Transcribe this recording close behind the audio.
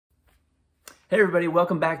Hey everybody,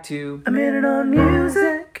 welcome back to A Minute on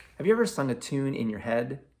Music. Have you ever sung a tune in your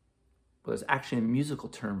head? Well, there's actually a musical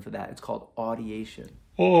term for that. It's called audiation.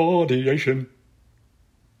 Audiation.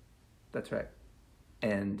 That's right.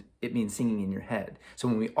 And it means singing in your head. So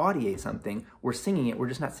when we audiate something, we're singing it, we're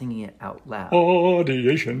just not singing it out loud.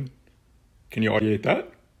 Audiation. Can you audiate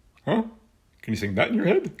that? Huh? Can you sing that in your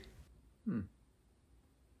head?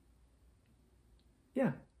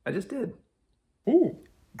 Yeah, I just did. Ooh,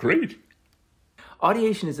 great.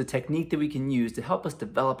 Audiation is a technique that we can use to help us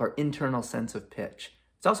develop our internal sense of pitch.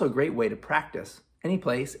 It's also a great way to practice, any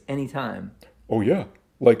place, anytime. Oh yeah,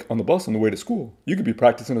 like on the bus on the way to school. You could be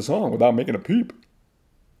practicing a song without making a peep.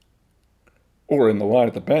 Or in the line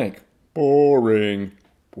at the bank. Boring.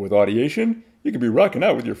 But with audiation, you could be rocking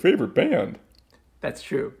out with your favorite band. That's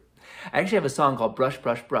true. I actually have a song called Brush,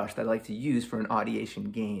 Brush, Brush that I like to use for an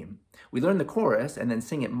audiation game. We learn the chorus and then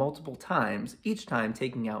sing it multiple times, each time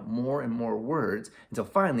taking out more and more words until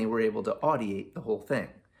finally we're able to audiate the whole thing.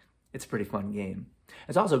 It's a pretty fun game.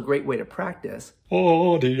 It's also a great way to practice.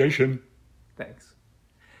 Audiation. Thanks.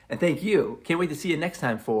 And thank you. Can't wait to see you next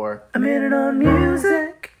time for A Minute on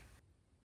Music.